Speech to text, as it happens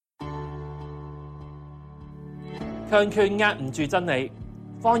強權壓唔住真理，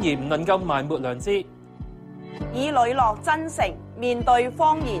謊言唔能夠埋沒良知。以磊落真誠面對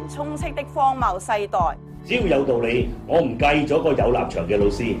謊言充斥的荒謬世代。只要有道理，我唔介意做一個有立場嘅老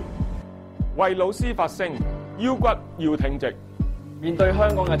師。為老師發聲，腰骨要挺直。面對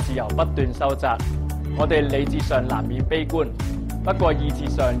香港嘅自由不斷收窄，我哋理智上難免悲觀，不過意志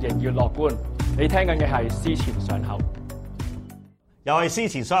上仍要樂觀。你聽緊嘅係師前想後，又係師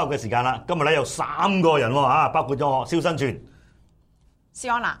前想後嘅時間啦。今日咧有3個人喎，包括咗我蕭新全、施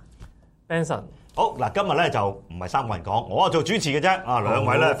安娜、Benson。好嗱，今日咧就唔係3個人講，我做主持嘅啫。兩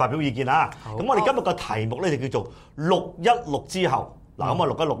位咧發表意見啊。咁我哋今日嘅題目咧就叫做616之後。嗱，咁啊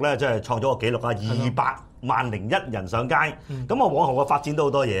616咧即係創咗個紀錄啊，200,001人上街。咁啊往後嘅發展都好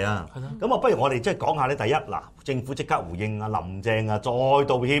多嘢啊。咁啊不如我哋即係講下咧，第一嗱，政府即刻回應啊，林鄭啊再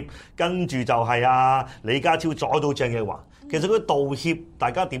道歉，跟住就係啊李家超再到鄭嘅話。其實佢道歉，大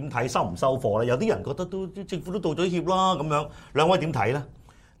家點睇，收唔收貨咧？有啲人覺得都政府都道咗歉啦，咁樣兩位點睇咧？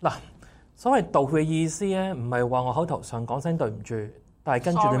嗱，所謂道歉嘅意思咧，唔係話我口頭上講聲對唔住，但係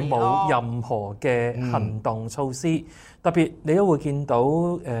跟住你冇任何嘅行動措施。特別你都會見到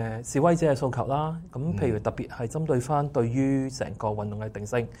示威者嘅訴求啦。咁譬如特別係針對翻對於成個運動嘅定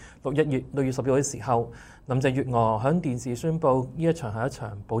性，6月10號嘅時候，林鄭月娥響電視宣布呢一場係一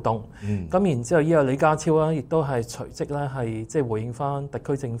場暴動。咁然之後呢個李家超啦，亦都係隨即咧係即係回應翻特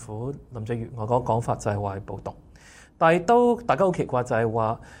區政府林鄭月娥嗰個講法，就係話係暴動。但係都大家好奇怪就係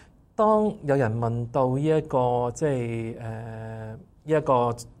話，當有人問到呢一個即係呢一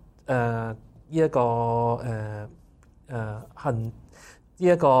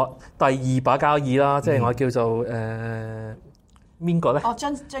個第2把交椅啦，即係我叫做邊個咧？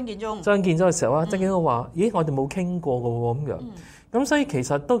張建宗嘅時候啊，張建宗話：咦，我哋冇傾過嘅喎咁樣。咁所以其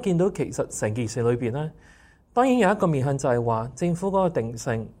實都見到其實成件事裏邊咧，當然有一個面向就係話政府嗰個定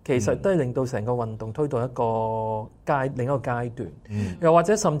性，其實都係令到成個運動推到另一個階段。又或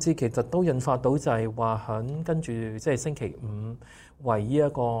者甚至其實都引發到就係話響跟住即係星期5為呢一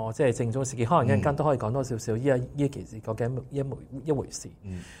個即係政宗事件，可能一陣間都可以講多少少呢一件事究竟一回事。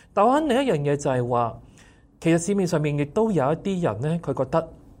但我諗另一樣嘢就係話，其實市面上面亦都有一啲人咧，佢覺得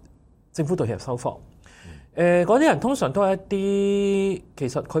政府道歉收貨。嗰啲人通常都係一啲其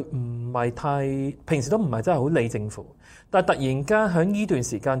實佢唔係太平時都唔係真係好理政府，但係突然間喺呢段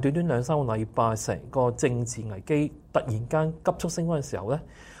時間短2-3個禮拜，成個政治危機突然間急速升溫嘅時候咧，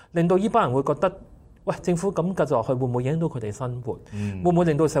令到呢班人會覺得，喂，政府咁繼續落去會唔會影響到佢哋生活？會唔會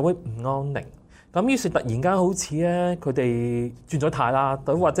令到社會唔安寧？咁於是突然間好似咧，佢哋轉咗態啦，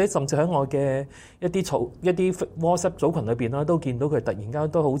或者甚至喺我嘅一啲 WhatsApp 組群裏邊啦，都見到佢突然間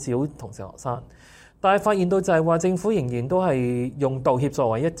都好似好同情學生。但係發現到就係話政府仍然都係用道歉作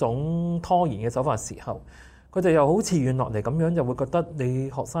為一種拖延嘅手法時候，佢哋又好似軟落嚟咁樣，就會覺得你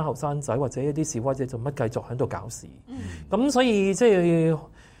後生仔或者一啲示威者做乜繼續喺度搞事。咁所以即係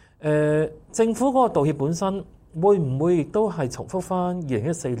政府嗰個道歉本身會唔會亦都係重複翻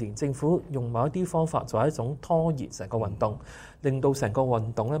2014年政府用某一啲方法作為一種拖延成個運動，令到成個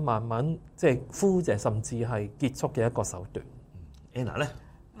運動咧慢慢即係枯謝甚至係結束嘅一個手段。Anna 咧？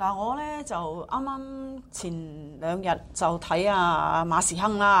嗱，我咧就啱啱前2日就睇阿馬時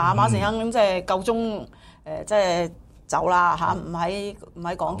亨啦，馬時亨即係夠鐘即係走啦嚇，唔喺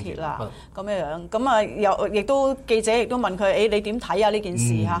港鐵啦咁樣。咁啊又亦都記者亦都問佢，你點睇啊呢件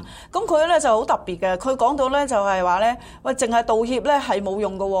事嚇？咁佢咧就好特別嘅，佢講到咧就係話咧，喂，淨係道歉咧係冇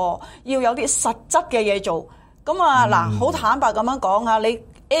用嘅喎，要有啲實質嘅嘢做。咁啊嗱，好坦白咁樣講下你。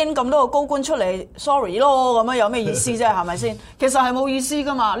N 咁多個高官出嚟 sorry 咯，咁樣有咩意思啫？係咪先？其實係冇意思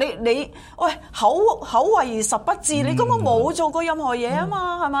噶嘛。你喂口惠而實不至，你根本冇做過任何嘢啊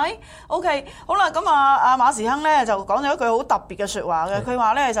嘛，係咪 ？OK， 好啦，咁阿馬時亨咧就講咗一句好特別嘅説話嘅，佢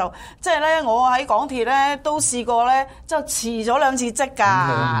話咧就即係咧我喺港鐵咧都試過咧，即係辭咗2次職㗎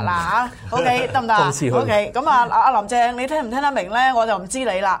嗱嚇。OK 得唔得？OK， 咁阿林鄭你聽唔聽得明咧？我就唔知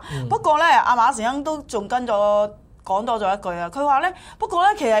你啦。不過咧，阿馬時亨都仲講多咗一句啊！佢話咧，不過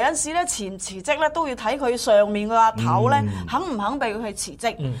咧，其實有陣時咧，辭職咧都要睇佢上面個阿頭咧，肯唔肯俾佢去辭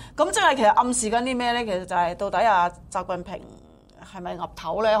職。咁即係其實暗示緊啲咩咧？其實就係到底習近平係咪岌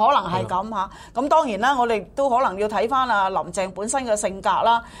頭咧？可能係咁嚇。咁當然啦，我哋都可能要睇翻林鄭本身嘅性格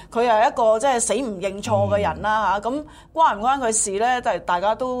啦。佢係一個即係死唔認錯嘅人啦嚇。咁關唔關佢事咧？就係大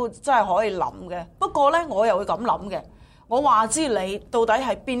家都真係可以諗嘅。不過咧，我又會咁諗嘅。我話知你到底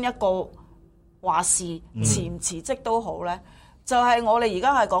係邊一個？話事辭唔辭職都好咧，就係我哋而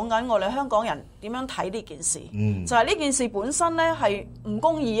家係講緊我哋香港人點樣睇呢件事，就係呢件事本身咧係唔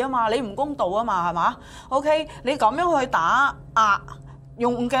公義啊嘛，你唔公道啊嘛，係嘛 ？OK， 你咁樣去打壓，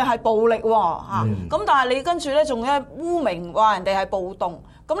用嘅係暴力喎嚇，咁但係你跟住咧仲咧污名話人哋係暴動。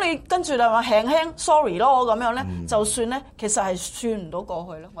咁你跟住就話輕 sorry 咯咁樣咧，就算咧，其實係算唔到過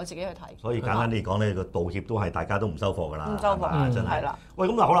去咯。我自己去睇。所以簡單啲講咧，個道歉都係大家都唔收貨㗎啦，唔收貨真係。係啦。喂，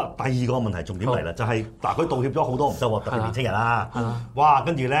咁嗱好啦，第二個問題重點嚟啦，就係嗱佢道歉咗好多唔收貨，特別年青人啦。哇，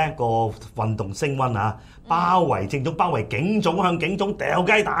跟住咧個運動升溫啊，包圍政總，包圍警總，向警總掉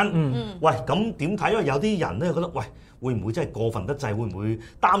雞蛋。喂，咁點睇？因為有啲人咧覺得，喂，會唔會真係過分得滯？會唔會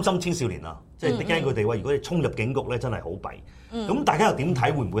擔心青少年啊？即係驚佢哋話，如果你衝入警局咧，真係好弊。咁大家又點睇？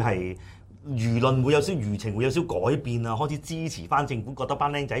會唔會係輿論會有少輿情會有少改變啊？開始支持翻政府，覺得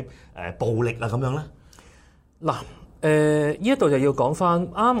班僆仔暴力啦咁樣咧？嗱，呢一度就要講翻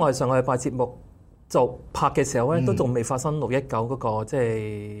啱我哋上個禮拜節目就拍嘅時候咧，都仲未發生619嗰個即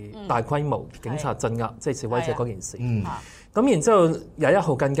係大規模警察鎮壓即係示威者嗰件事。咁然之後21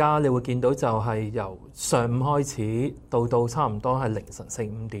號更加，你會見到就係由上午開始到差唔多係凌晨4、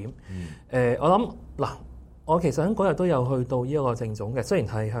5點。我諗嗱，我其實喺嗰日都有去到呢一個政總嘅，雖然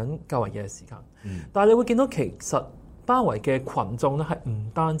係喺較為夜嘅時間，但係你會見到其實包圍嘅群眾咧係唔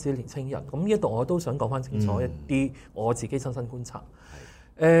單止年青人。咁呢一度我都想講翻清楚一啲我自己親身觀察。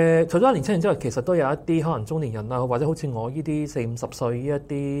除咗年青人之外，其實都有一啲可能中年人啊，或者好似我呢啲40、50歲呢一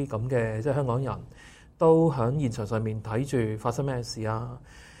啲咁嘅即係香港人，都喺現場上面睇住發生咩事啊。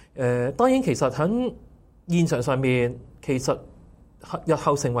當然其實喺現場上面，其實日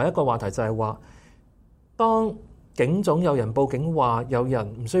後成為一個話題就係話，當警總有人報警話有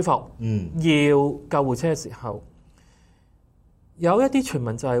人唔舒服，要救護車嘅時候，有一啲傳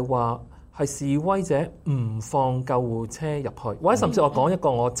聞就係話係示威者唔放救護車入去，或者甚至我講一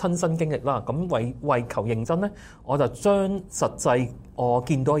個我親身經歷啦。咁為求認真咧，我就將實際我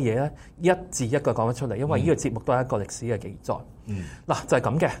見到嘢咧一字一句講咗出嚟，因為呢個節目都係一個歷史嘅記載。嗱就係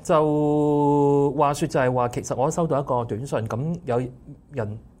咁嘅，就話說就係話，其實我收到一個短信，咁有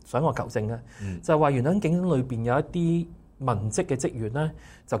人想我求證嘅，就係話原來警裏邊有一啲文職嘅職員咧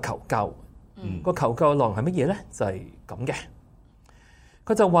就求救，個求救嘅內容係乜嘢咧？就係咁嘅，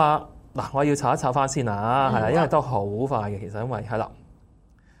佢就話。嗱，我要查一查翻先啊，係啦，因為都好快嘅，其實因為係啦，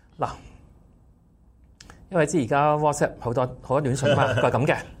嗱，因為知而家 WhatsApp 好多短信嘛，佢係咁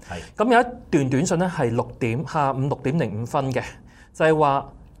嘅，咁有一段短信咧係下午6點05分嘅，就係話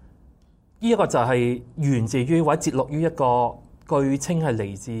呢一個就係源自於或者節錄於一個據稱係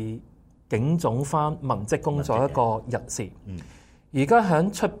嚟自警總翻文職工作一個人士，而家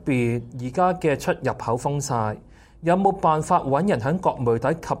喺出邊，而家嘅出入口封晒。有冇辦法揾人喺各媒體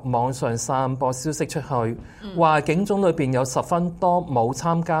及網上散播消息出去，話警總裏邊有10分多冇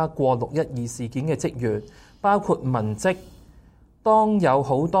參加過612事件嘅職員，包括文職。當有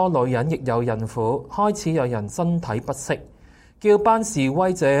好多女人亦有孕婦，開始有人身體不適，叫班示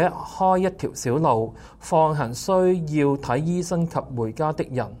威者開一條小路，放行需要睇醫生及回家的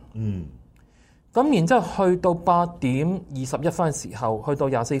人。咁然之後去到8點21分嘅時候，去到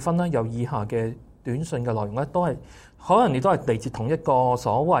24分咧，有以下嘅短信嘅內容咧，都係可能你都係嚟自同一個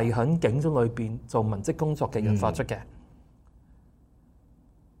所謂喺警總裏邊做文職工作嘅人發出嘅。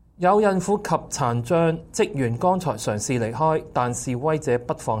有孕婦及殘障職員剛才嘗試離開，但示威者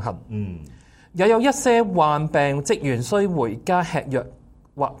不放行。又有一些患病職員需回家吃藥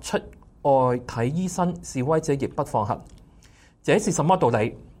或出外睇醫生，示威者亦不放行。這是什麼道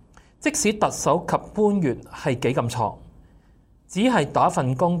理？即使特首及官員係幾咁錯，只係打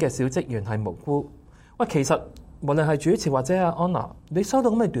份工嘅小職員係無辜。喂，其實無論係主持或者阿安娜，你收到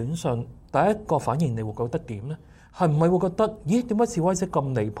咁嘅短信，第一個反應你會覺得點咧？係唔係會覺得，咦？點解示威者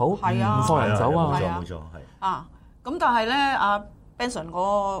咁離譜，唔放人走啊？冇錯，係。咁但係咧，阿 Benson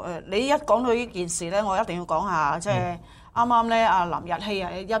你一講到呢件事咧，我一定要講下，即係啱啱咧，阿林日曦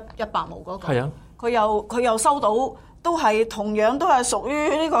啊，一百毛嗰個，佢又收到。都係同樣都係屬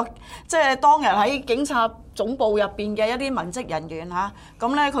於呢個，即係當日喺警察總部入邊嘅一啲文職人員嚇。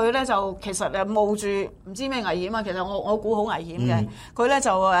咁咧佢咧就其實誒冒住唔知咩危險啊，其實我估好危險嘅。佢咧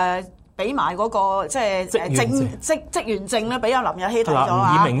就俾埋嗰個即係職員證咧，俾阿林日曦睇咗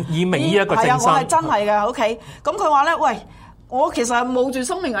啊。以明呢一個證身。係啊，我係真係嘅。OK，咁佢話咧，喂，我其實係冒住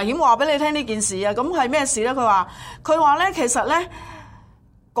生命危險話俾你聽呢件事啊。咁係咩事咧？佢話咧，其實咧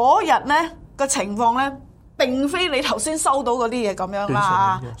嗰日咧個情況咧。並非你頭先收到嗰啲嘢咁樣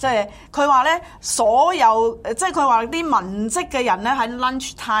啦，即係佢話咧，所有即係佢話啲文職嘅人咧喺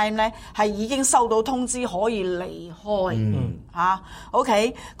lunch time 咧係已經收到通知可以離開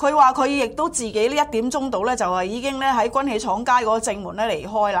OK， 佢話佢亦都自己呢1點鐘度咧就係已經咧喺軍器廠街嗰個正門咧離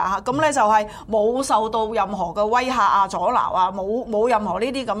開啦咁咧就係冇受到任何嘅威嚇啊、阻撓啊，冇任何呢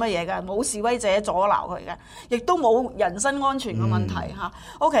啲咁嘅嘢嘅，冇示威者阻撓佢嘅，亦都冇人身安全嘅問題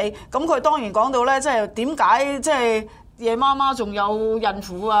OK， 咁佢當然講到咧，即係點解？即係夜媽仲有孕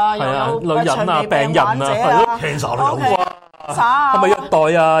婦啊，又有女人啊、病人啊，cancer 都有啊。即打耍係咪虐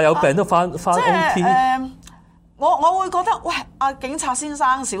待啊？有病都翻即 OT。我會覺得，喂，阿警察先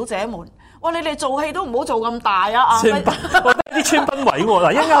生、小姐們，喂，你哋做戲都唔好做咁大啊！我覺得啲穿崩位喎，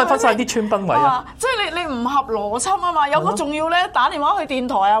嗱，一陣間去分晒啲穿崩位啊！即係你唔合邏輯啊嘛！有個仲要咧打電話去電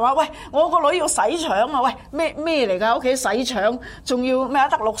台係嘛？喂，我個女要洗腸啊！喂，咩嚟㗎？屋企洗腸，仲要咩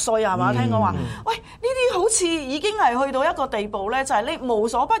得6歲係嘛？聽講話，喂，呢啲好似已經係去到一個地步咧，就係你無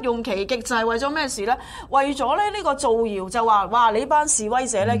所不用其極，就係為咗咩事咧？為咗咧呢個造謠就話，哇！你班示威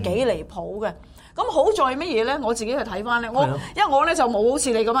者咧幾離譜嘅。咁好在乜嘢咧？我自己去睇翻咧，因為我咧就冇好似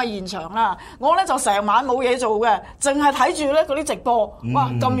你咁嘅現場啦，我咧就成晚冇嘢做嘅，淨係睇住咧嗰啲直播。哇！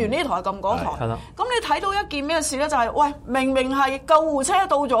撳完呢台撳嗰台，咁你睇到一件咩事咧？就係喂，明明係救護車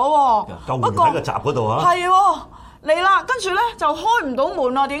到咗喎，不過喺個閘嗰度啊，係喎嚟啦，跟住咧就開唔到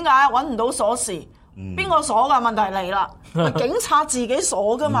門啊！點解揾唔到鎖匙？邊個鎖㗎？問題嚟啦，警察自己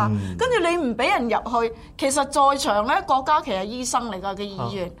鎖㗎嘛。跟住你唔俾人入去，其實在場咧，郭家麒係醫生嚟㗎嘅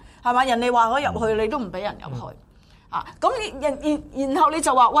議員。係嘛？人哋話我入去，你都唔俾人入去啊！咁然後你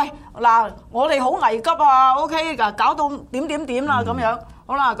就話喂嗱，我哋好危急啊 ！OK 㗎，搞到點啦咁樣。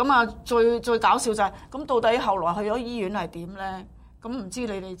好啦，咁啊最搞笑就係咁，到底後來去咗醫院係點咧？咁唔知你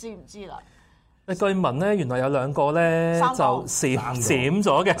哋知唔知啦？據聞咧，原來有2個咧就閃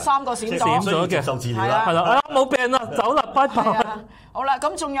咗嘅，3個閃咗嘅，接受治療啦，係啦，冇病啦，走啦，拜拜。好啦，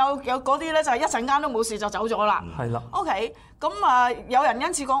咁仲有嗰啲咧，就係一陣間都冇事就走咗啦。係啦。OK，咁有人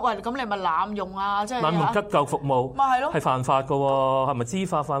因此講，喂，咁你咪濫用啊，即係濫用急救服務，咪係咯，係犯法㗎喎，係咪知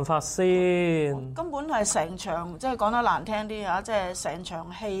法犯法先？根本係成場，即係講得難聽啲啊，即係成場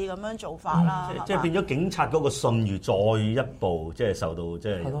戲咁樣做法啦。即係變咗警察嗰個信譽再一步，即係受到即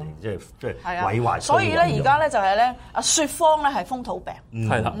係毀壞。所以咧，而家咧就係咧，説謊咧係風土病。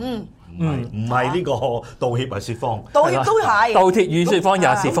係啦。唔係呢個道歉係説謊，道歉都係道歉與説謊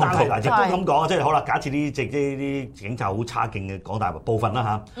也是風土。嗱，亦都咁講，即係好啦。假設啲警察好差勁嘅講大部分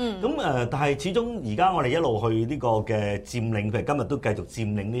啦嚇，咁但係始終而家我哋一路去呢個嘅佔領，譬如今日都繼續佔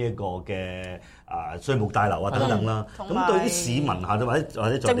領呢一個嘅稅務大樓啊等等啦。咁對啲市民嚇，或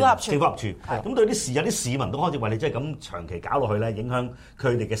者政府合署，咁對有啲市民都開始為你即係咁長期搞落去咧，影響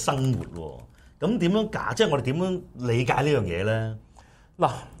佢哋嘅生活喎。咁點樣即係我哋點樣理解呢樣嘢咧？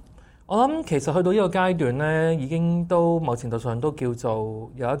嗱。我諗其實去到呢個階段咧，已經都某程度上都叫做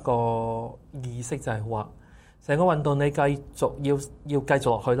有一個意識，就係話成個運動你繼續要繼續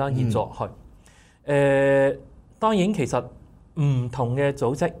落去啦，延續落去。當然其實唔同嘅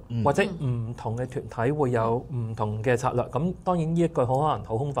組織或者唔同嘅團體會有唔同嘅策略。咁當然呢一句好可能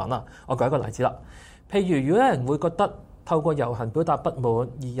好空泛啦。我舉一個例子啦，譬如如果有人會覺得透過遊行表達不滿，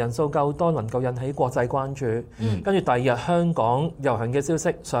而人數夠多，能夠引起國際關注。跟住第2日香港遊行嘅消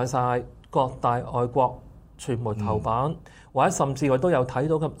息上晒各大外國傳媒頭版，或者甚至我都有睇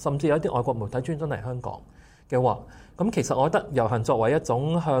到，甚至有啲外國媒體專登嚟香港嘅話，咁其實我覺得遊行作為一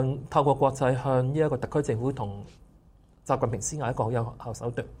種透過國際向呢一個特區政府同習近平施壓一個好有效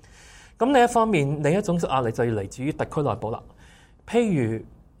手段。咁另一方面，另一種壓力就要嚟自於特區內部啦。譬如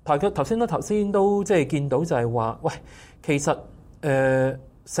頭先都即係見到就係話，喂，其實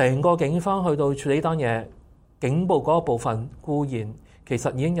成個警方去到處理呢單嘢，警暴嗰個部分固然其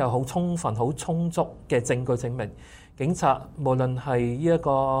實已經有好充分、好充足嘅證據證明，警察無論係呢一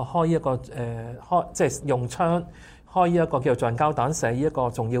個開呢一個即係用槍開呢一個叫做橡膠彈射呢一個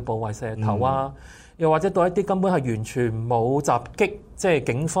重要部位射頭啊，又或者到一啲根本係完全冇襲擊，即係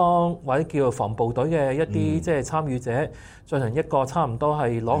警方或者叫做防暴隊嘅一啲即係參與者進行一個差唔多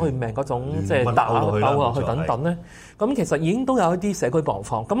係攞去命嗰種即係打鬥落去等等咧。咁其實已經都有一啲社區播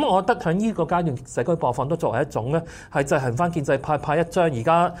放。咁我覺得喺呢個階段社區播放都作為一種咧，係制衡翻建制派派一張，而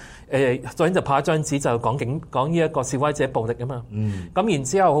家昨天就派一張紙就講呢一個示威者暴力啊嘛。咁然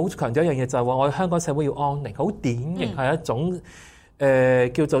之後好強調一樣嘢就係話我哋香港社會要安寧，好典型係一種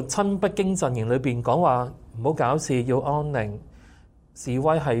叫做親北京陣營裏邊講話唔好搞事，要安寧。示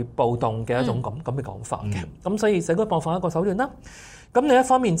威係暴動嘅一種咁嘅講法嘅，咁所以社區播放一個手段啦。咁另一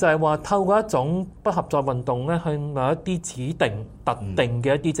方面就係話透過一種不合作運動咧，去某一啲指定特定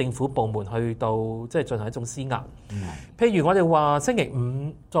嘅一啲政府部門去到即係進行一種施壓。譬如我哋話星期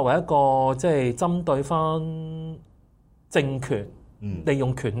五作為一個即係針對翻政權利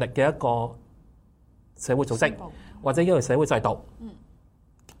用權力嘅一個社會組織，或者一個社會制度，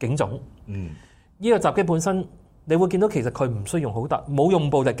警總，呢個襲擊本身。你會見到其實佢唔需要用好大，冇用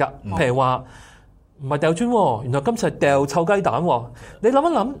暴力㗎。譬如話唔係掉磚喎，原來今次係掉臭雞蛋喎。你諗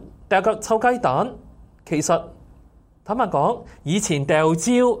一諗，掉個臭雞蛋，其實坦白講，以前掉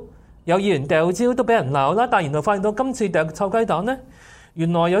蕉有議員掉蕉都俾人鬧啦，但係原來發現到今次掉臭雞蛋咧，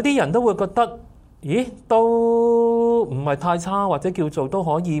原來有啲人都會覺得，咦，都唔係太差，或者叫做都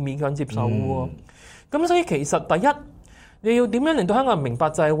可以勉強接受喎。咁所以其實第一，你要點樣令到香港人明白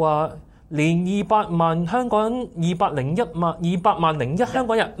就係話，連200萬香港人200萬01香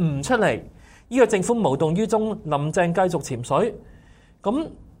港人唔出嚟，呢個政府無動於衷，林鄭繼續潛水。咁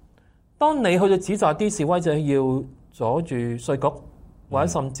當你去到指責啲示威者要阻住稅局，或者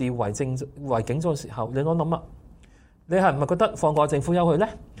甚至違警咗嘅時候，你諗啊，你係唔係覺得放過政府休佢呢？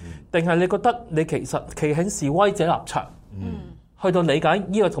定係你覺得你其實企喺示威者立場，去到理解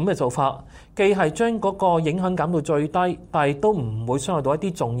呢個咁嘅做法，既係將嗰個影響減到最低，但係都唔會傷害到一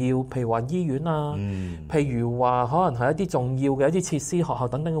啲重要，譬如話醫院啊，譬如話可能係一啲重要嘅一啲設施、學校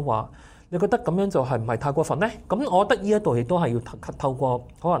等等嘅話，你覺得咁樣就係唔係太過分呢？咁我覺得呢一度亦都係要透過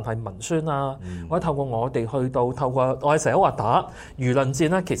可能係文宣啊，或者透過我哋去到透過我哋成日話打輿論戰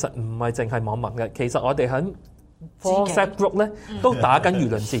咧，其實唔係淨係網民嘅，其實我哋喺 WhatsApp group 咧都打緊輿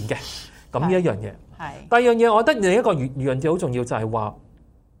論戰嘅。咁呢一樣嘢。第二樣嘢，我覺得另一個輿論戰好重要就係話，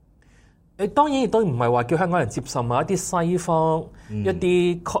你當然亦都唔係話叫香港人接受某一啲西方一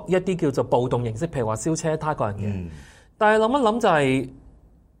啲叫做暴動形式，譬如話燒車他個人嘅。但係諗一諗就係、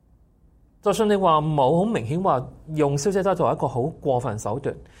就算你話冇好明顯話用燒車他作為一個好過分手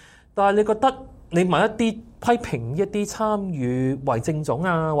段，但係你覺得你問一啲批評一啲參與為政總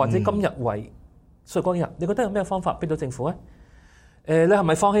啊，或者今日為稅光日，你覺得有咩方法俾到政府咧？你係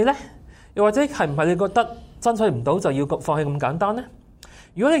咪放棄咧？又或者係唔係你覺得爭取唔到就要放棄咁簡單呢？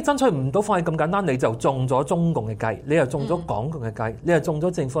如果你爭取唔到放棄咁簡單，你就中咗中共嘅計，你又中咗港共嘅計，你又中咗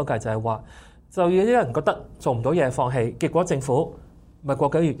政府嘅計，就係話就有啲人覺得做唔到嘢放棄，結果政府咪過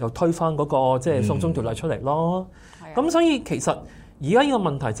幾個月又推翻嗰個即係送中條例出嚟咯。咁所以其實而家呢個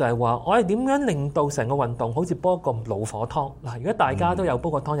問題就係話，我哋點樣令到成個運動好似煲一個老火湯嗱？如果大家都有煲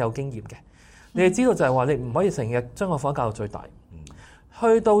過湯有經驗嘅，你哋知道就係話你唔可以成日將個火較到最大。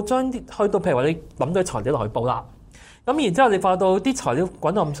去到譬如話你抌咗材料落去煲啦，咁然之後你發到啲材料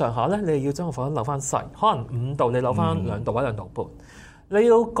滾到咁上下咧，你要將個火扭翻細，可能5度你扭翻2度或者2度半。你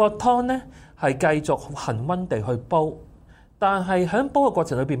要個湯咧係繼續恆溫地去煲，但係喺煲嘅過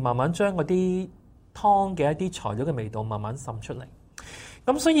程裏邊慢慢將嗰啲湯嘅一啲材料嘅味道慢慢滲出嚟。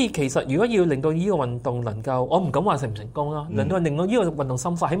咁所以其實如果要令到呢個運動能夠，我唔敢話成唔成功啦，令到呢個運動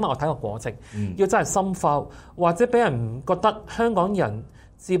深化，起碼我睇個過程，要真係深化，或者俾人覺得香港人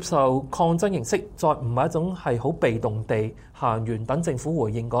接受抗爭形式，再唔係一種係好被動地行完等政府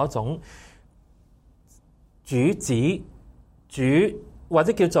回應嗰一種主或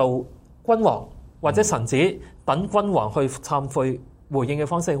者叫做君王或者臣子等君王去懺悔回應嘅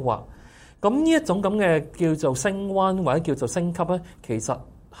方式話。咁呢一種咁嘅叫做升溫或者叫做升級咧，其實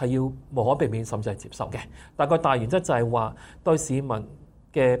係要無可避免甚至係接受嘅。但個大原則就係話對市民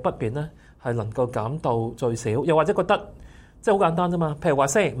嘅不便咧係能夠減到最少，又或者覺得即係好簡單啫嘛。譬如話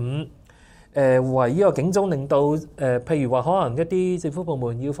星期五為呢個警鐘令到譬如話可能一啲政府部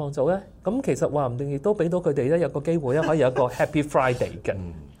門要放早咧，咁其實話唔定亦都俾到佢哋咧有個機會咧可以有一個 Happy Friday 嘅，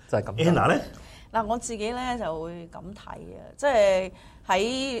就係咁。Anna 咧？嗱，我自己咧就會咁睇嘅，即係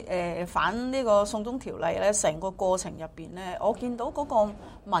喺反呢個送中條例咧，成個過程入邊咧，我見到嗰個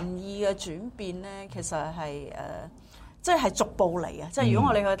民意嘅轉變咧，其實係即係逐步嚟嘅。即係如果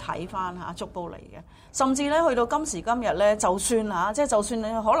我哋去睇翻嚇，逐步嚟嘅，甚至咧去到今時今日咧，就算嚇，即係就算你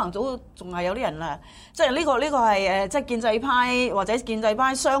可能都仲係有啲人啊，即係呢個係即係建制派或者建制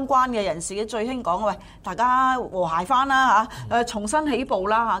派相關嘅人士嘅最興講，喂，大家和諧翻啦嚇，重新起步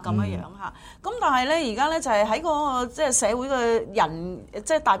啦嚇，咁樣樣嚇。咁但係咧，而家咧就係喺個即係社會嘅人，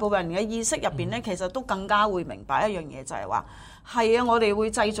即係大部分人嘅意識入邊咧，其實都更加會明白一樣嘢，就係話係啊，我哋會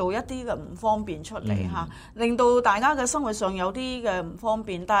製造一啲嘅唔方便出嚟嚇，令到大家嘅生活上有啲嘅唔方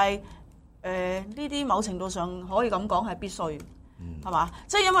便。但係呢啲某程度上可以咁講係必須，係嘛？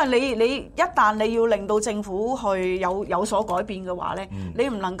即係因為你一旦你要令到政府去有所改變嘅話咧，你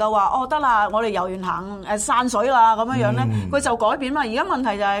唔能夠話哦得啦，我哋遊完行散水啦咁樣咧，佢就改變嘛。而家問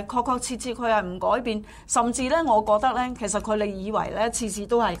題就係確確切切佢係唔改變，甚至咧，我覺得咧，其實佢哋以為咧次次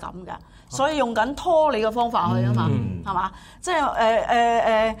都係咁㗎。所以用緊拖你嘅方法去啊嘛，係嘛？即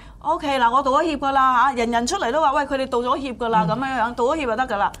係OK 嗱，我道咗歉㗎啦嚇，人人出嚟都話喂，佢哋道咗歉㗎啦，咁樣樣道咗歉就得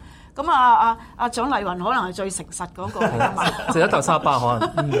㗎啦。咁蔣麗芸可能係最誠實嗰個嚟嘛，食一頭沙巴可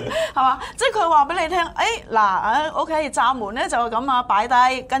能，係嘛？即係佢話俾你聽，OK 暫緩咧就係咁啊，擺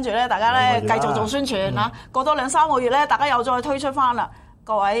低，跟住咧大家咧繼續做宣傳嚇，過多2-3個月咧，大家又再推出翻啦。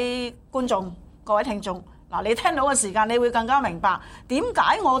各位觀眾、各位聽眾。嗱，你聽到嘅時間，你會更加明白點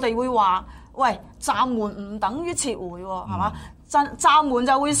解我哋會話，喂，暫緩唔等於撤回喎，係嘛？暫緩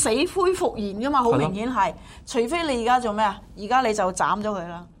就會死灰復燃噶嘛，好明顯係。除非你而家做咩啊？而家你就斬咗佢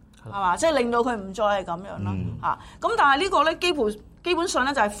啦，係嘛？即係令到佢唔再係咁樣啦，嚇。咁但係呢個咧，基本上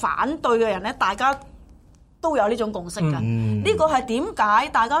咧就係反對嘅人咧，大家都有呢種共識㗎。呢個係點解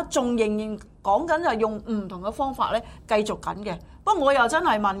大家仲仍然講緊就係用唔同嘅方法咧繼續緊嘅。不過我又真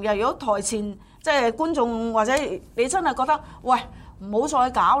係問嘅，如果台前即係觀眾或者你真係覺得喂唔好再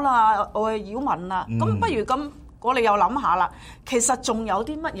搞啦，我擾民啦，咁不如咁我哋又諗下啦，其實仲有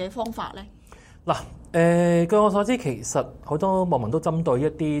啲乜嘢方法咧？嗱，據我所知，其實好多網民都針對一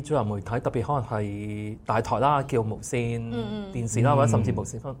啲主流媒體，特別可能係大台啦，叫無線電視啦，或者甚至無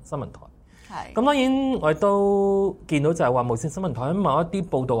線新聞台。咁當然我哋都見到就係話無線新聞台喺某一啲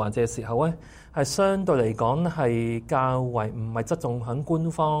報導環節嘅時候咧，係相對嚟講係較為唔係側重喺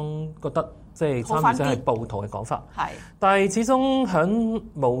官方覺得即係參與者係暴徒嘅講法。但係始終喺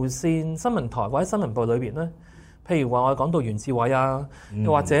無線新聞台或者新聞部裏邊咧。譬如話我講到袁志偉啊，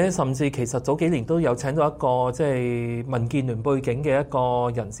又或者甚至其實早幾年都有請到一個即係民建聯背景嘅一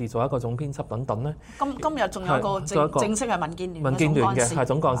個人士做一個總編輯等等咧。今日仲有一個正式係民建聯嘅係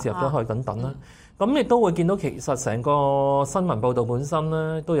總幹事入咗去等等啦。咁亦都會見到其實成個新聞報導本身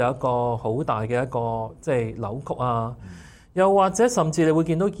咧都有一個好大嘅一個即係扭曲啊。又或者甚至你會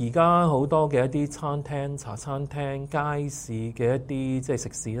見到而家好多嘅一啲餐廳、茶餐廳、街市嘅一啲即係食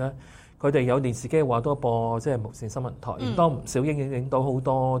肆咧。佢哋有電視機話多播即係無線新聞台，唔多唔少影到好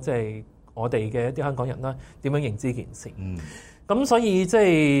多即係我哋嘅一啲香港人啦，點樣認知件事。咁所以即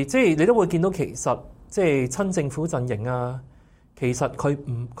係你都會見到其實即係親政府陣營啊，其實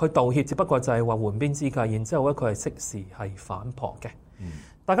佢道歉，只不過就係話緩兵之計，然之後咧佢係適時係反撲嘅。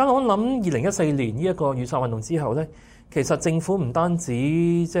大家我諗2014年呢一個雨傘運動之後咧，其實政府唔單止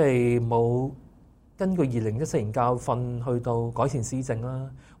即係冇根據2014年教訓去到改善施政啦，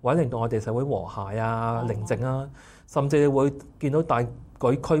或者令到我哋社會和諧啊、寧靜啊，甚至你會見到大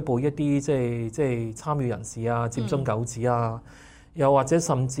舉拘捕一啲即係參與人士啊、佔中狗子啊，又或者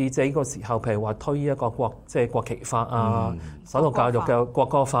甚至這個時候，譬如話推一個國旗法啊、洗腦教育嘅國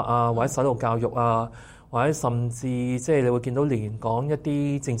歌法啊，或者洗腦教育啊，或者甚至即係你會見到連講一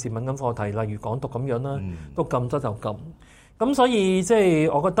啲政治敏感課題，例如港獨咁樣啦，都禁得就禁。咁所以即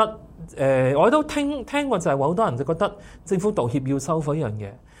係我覺得，我都聽過就係話好多人就覺得政府道歉要收貨一樣嘢。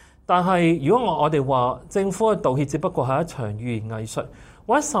但係如果我哋話政府嘅道歉只不過係一場語言藝術，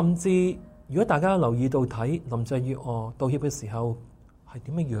或者甚至如果大家留意到睇林鄭月娥道歉嘅時候係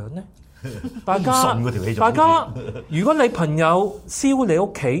點樣樣呢？大家如果你朋友燒你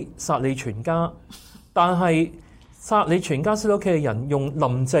屋企殺你全家，但係殺你全家燒你屋企嘅人用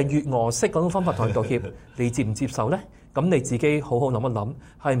林鄭月娥式嗰種方法同佢道歉，你接唔接受呢？咁你自己好好諗一諗，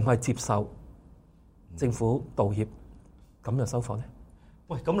係唔係接受政府道歉咁就收貨呢？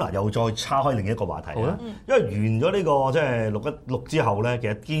喂，咁嗱，又再叉開另一個話題啦。因為完咗呢個即係616之後咧，其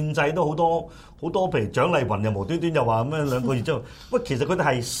實建制都好多，譬如蔣麗芸又無端端又話咁樣2個月之後，喂，其實佢哋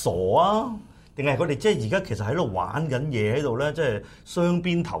係傻啊，定係佢哋即係而家其實喺度玩緊嘢喺度咧，即係雙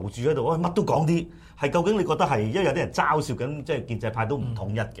邊投注喺度，喂，乜都講啲，係究竟你覺得係因為有啲人嘲笑緊，即係建制派都唔統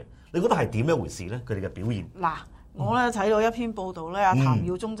一嘅，你覺得係點樣回事咧？佢哋嘅表現嗱。我咧睇到一篇報道咧，阿譚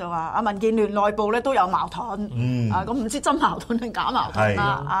耀宗就話阿民建聯內部咧都有矛盾，咁唔知真矛盾定假矛盾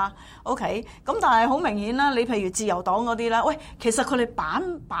啦OK，咁但係好明顯啦，你譬如自由黨嗰啲咧，喂，其實佢哋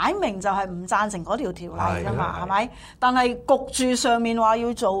擺明就係唔贊成嗰條條例㗎嘛，係咪？但係焗住上面話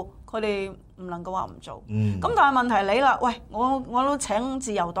要做，佢哋唔能夠話唔做。咁但係問題嚟啦，喂，我都請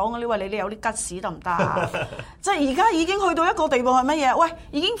自由黨嗰啲，喂，你有啲吉屎得唔得啊？即係而家已經去到一個地步係乜嘢？喂，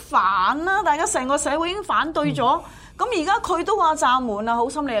已經反啦，大家成個社會已經反對咗。咁而家佢都話暫緩啦，好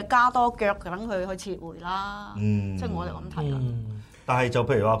心你就加多腳等佢去撤回啦。即係我就咁睇啦。但係就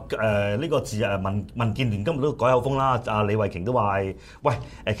譬如話呢個民建聯今日都改口風啦，阿李慧瓊都話係，喂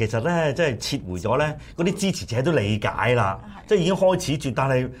其實咧即係撤回咗咧，嗰啲支持者都理解啦，即係已經開始轉。但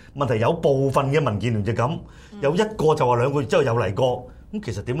係問題有部分嘅民建聯就咁，有一個就話2個月之後又嚟過，咁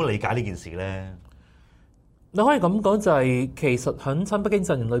其實點樣理解呢件事咧？你可以咁講就係、是、其實喺親北京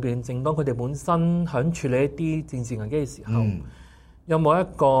陣營裏邊，正當佢哋本身喺處理一啲政治危機嘅時候，有冇一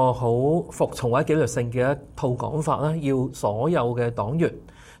個好服從或者紀律性嘅一套講法咧？要所有嘅黨員，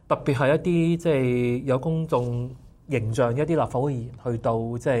特別係一啲即係有公眾形象一啲立法會議員去到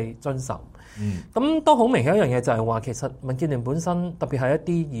即係遵守。咁都好明顯一樣嘢就係話，其實民建聯本身特別係一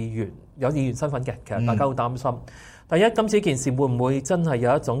啲議員有議員身份嘅，其實大家好擔心。第一，今次件事會唔會真係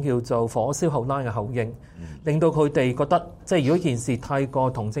有一種叫做火燒後欄嘅效應，令到佢哋覺得即係如果件事太過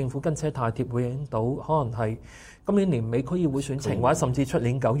同政府跟車太貼，會影響到可能係今年年尾區議會選情，或者甚至出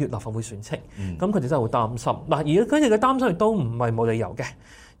年9月立法會選情。咁佢哋真係好擔心。嗱，而佢哋嘅擔心亦都唔係冇理由嘅，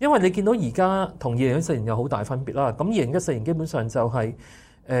因為你見到而家同2014年有好大分別啦。咁2014年基本上就係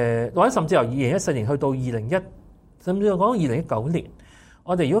或者甚至由2014年去到甚至講2019年。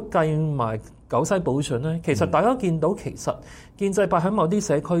我哋如果計埋九西補選咧，其實大家見到其實建制派喺某啲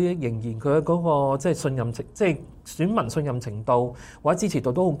社區仍然佢嘅嗰個即係信任程，即係選民信任程度或者支持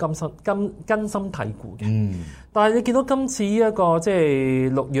度都好根深蒂固嘅。但係你見到今次呢一個即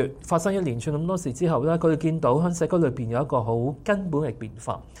係6月發生一連串咁多事之後咧，佢哋見到喺社區裏邊有一個好根本嘅變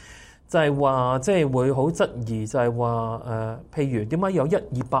化。就係話，即係會好質疑，就係話譬如點解有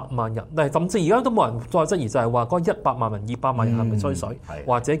100-200萬人，但係甚至而家都冇人再質疑，就係話嗰100萬人、200萬人係咪吹水，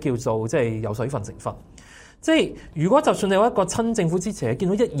或者叫做即係有水分成分。即係如果就算你有一個親政府支持，見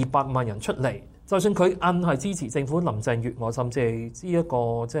到100-200萬人出嚟，就算佢硬係支持政府林鄭月娥，甚至係呢一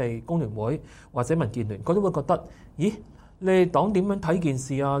個即係工聯會或者民建聯，佢都會覺得，咦，你黨點樣睇件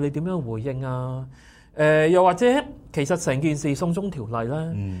事啊？你點樣回應啊？又或者其實成件事送中條例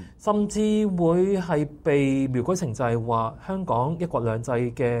咧，甚至會係被描繪成就係話香港一國兩制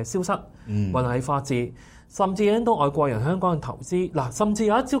嘅消失，或者係法治，甚至引到外國人香港嘅投資。嗱，甚至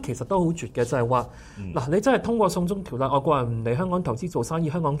有一招其實都好絕嘅，就係話嗱，你真係通過送中條例，外國人唔嚟香港投資做生意，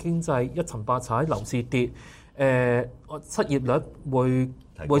香港經濟一沉百踩，樓市跌，失業率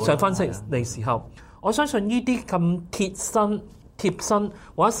會上翻嚟時候，我相信呢啲咁貼身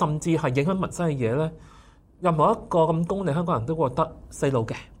或者甚至係影響民生嘅嘢咧，任何一個咁功利香港人都覺得細路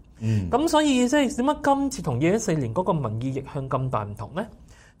嘅。咁所以即係點解今次同2014年嗰個民意逆向咁大唔同咧？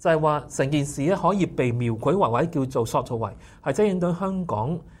就係話成件事咧可以被描繪為或者叫做塑造為係真影響香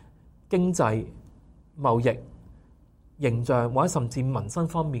港經濟、貿易、形象或者甚至民生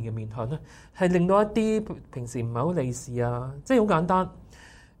方面嘅面向咧，係令到一啲平時唔係好利是啊，即係好簡單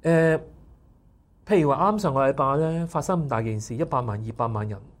譬如話啱上個禮拜咧發生咁大件事，100萬、200萬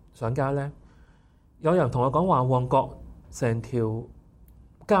人上街咧，有人同我講話旺角成條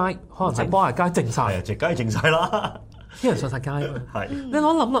街可能係波鞋街靜晒，直街靜晒啦，啲人上晒街啊嘛。你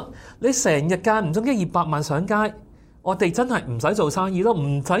諗啦，你成日間唔中100-200萬上街，我哋真係唔使做生意咯，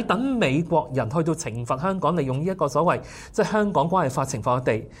唔使等美國人去到懲罰香港，利用呢一個所謂即係香港關係法懲罰我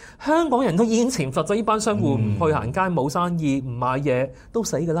哋。香港人都已經懲罰咗呢班商戶，唔去行街、冇生意、唔買嘢都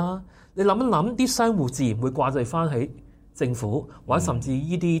死㗎啦。你諗一諗，啲商戶自然會掛罪翻喺政府或者甚至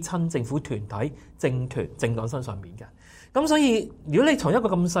呢啲親政府團體、政團、政黨身上面嘅。咁所以如果你從一個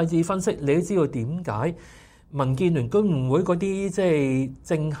咁細緻分析，你都知道點解民建聯居唔會嗰啲即係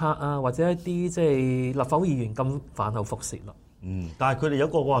政客啊，或者一啲即係立法會議員咁飯後輻舌啦。但係佢哋有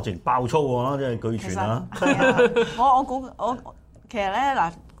個話直爆粗喎，即係據傳啦。我估其實咧嗱。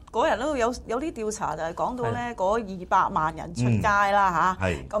嗰日都有啲調查就係講到咧嗰200萬人出街啦嚇，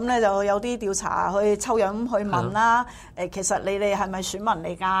咁咧就有啲調查去抽樣去問啦。其實你哋係咪選民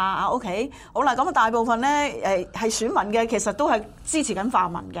嚟㗎？OK， 好啦，咁啊大部分咧係選民嘅，其實都係支持緊泛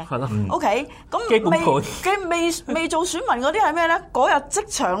民嘅。係咯。OK， 咁未做選民嗰啲係咩咧？嗰日職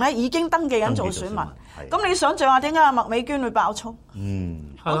場咧已經登記緊做選民。咁你想象下點解阿麥美娟會爆粗？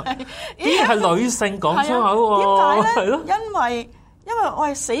係咯。啲係女性講粗口喎。點解咧？係咯。因為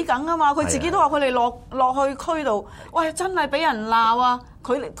喂死梗啊嘛，佢自己都話佢哋落去區度，喂真係俾人鬧啊！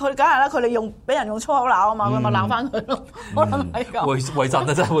佢梗係啦，佢哋俾人用粗口鬧啊嘛，佢咪鬧翻佢咯。可能係咁。會震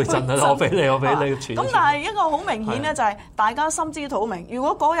啊，真係會震啊！我俾你咁但係一個好明顯咧，就係大家心知肚明。如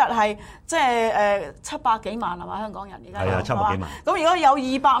果嗰日係即係700幾萬係嘛香港人而家係啊700幾萬。咁如果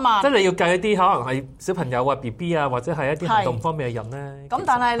有200萬，即係你要計一啲可能係小朋友啊、BB 啊，或者係一啲行動方面嘅人咧。咁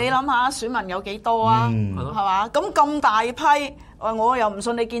但係你諗下選民有幾多啊？係嘛？咁大批。我又唔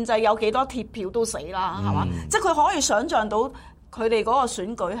信你建制有幾多鐵票都死啦，係嘛？即係佢可以想像到佢哋嗰個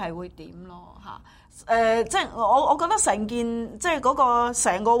選舉係會點咯嚇。即係我覺得成件即係嗰個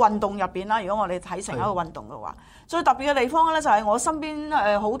成個運動入邊啦。如果我哋睇成一個運動嘅話，最特別嘅地方咧就係我身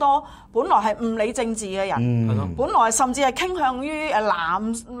邊好多本來係唔理政治嘅人，本來甚至係傾向於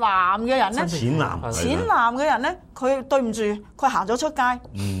藍嘅人咧，淺藍嘅人咧，佢對唔住，佢行咗出街。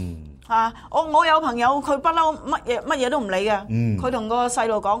我有朋友佢不嬲乜嘢都唔理嘅，佢同個細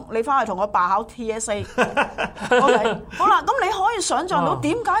路講：你翻去同我爸考 TSA。OK， 好啦，咁你可以想像到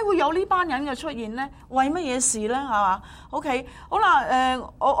點解會有呢班人嘅出現咧？為乜嘢事咧？係嘛 ？OK， 好啦，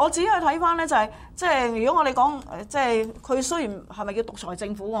我自己去睇翻咧，就係即係如果我哋講即係佢雖然係咪叫獨裁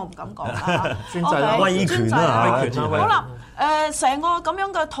政府，我唔敢講啦。專制啦，威權啦，好啦，成個咁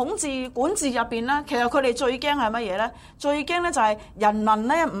樣嘅統治管治入邊咧，其實佢哋最驚係乜嘢咧？最驚咧就係人民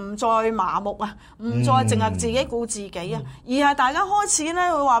咧唔再麻木啊，唔再淨係自己顧自己啊，而係大家開始咧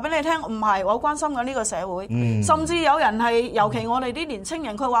會話俾你聽，唔係我關心緊呢個社會，甚至有人係，尤其我哋啲年青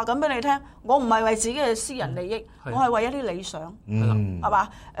人，佢話緊俾你聽，我唔係為自己嘅私人利益，我係為一啲理想，係嘛？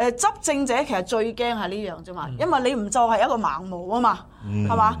執政者其實最驚係呢樣啫嘛，因為你唔就係一個盲毛啊嘛，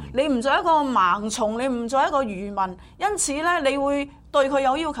係嘛？你唔做一個盲從，你唔做一個愚民，因此咧你會對佢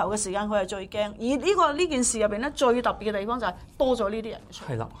有要求嘅時間，佢係最驚。而呢件事入邊咧，最特別嘅地方就係多咗呢啲人出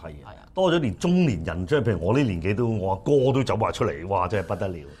嚟。係啦，係啊，多咗連中年人，即係譬如我呢年紀都，我阿哥都走埋出嚟，哇！真係不得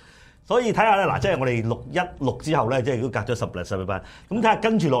了。所以睇下咧，嗱，即係我哋616之後咧，即係如果隔咗10日班，咁睇下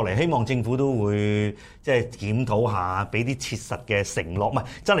跟住落嚟，希望政府都會即係檢討下，俾啲切實嘅承諾，唔係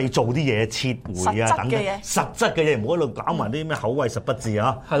真係要做啲嘢撤回啊等等，實質嘅嘢，唔好喺度搞埋啲咩口惠實不至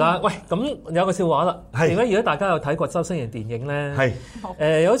啊。係啦，喂，咁有個笑話啦。係。如果大家有睇過周星馳電影咧，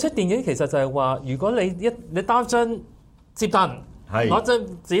係。有一出電影其實就係話，如果你擔張摺凳。攞張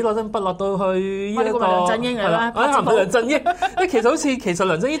紙攞張筆落到去呢一個梁振英嚟啦，梁振英，其實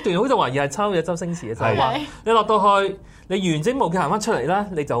梁振英段好似懷疑係抄嘅周星馳嘅，就係話你落到去，你完整無缺行翻出嚟啦，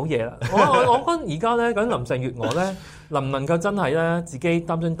你就好嘢啦。我覺得而家咧講林鄭月娥咧，能唔能夠真係咧自己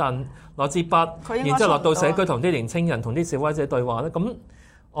擔張凳攞支筆，然之後落到社區同啲年青人同啲示威者對話咧，咁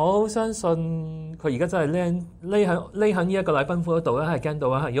我好相信佢而家真係匿喺呢一個禮賓府嗰度咧，係驚到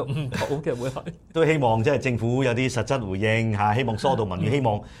係喐唔到嘅會係。都希望即係政府有啲實質回應嚇，希望疏導民怨，希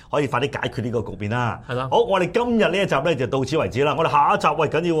望可以快啲解決呢個局面啦。係啦，好，我哋今日呢一集咧就到此為止啦。我哋下一集喂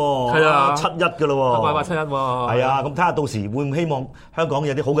緊要喎，係啊，7·1㗎咯喎，8·7·1喎。係啊，咁睇下到時會唔希望香港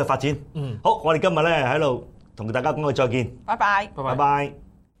有啲好嘅發展。好，我哋今日咧喺度同大家講句再見。拜拜。拜拜。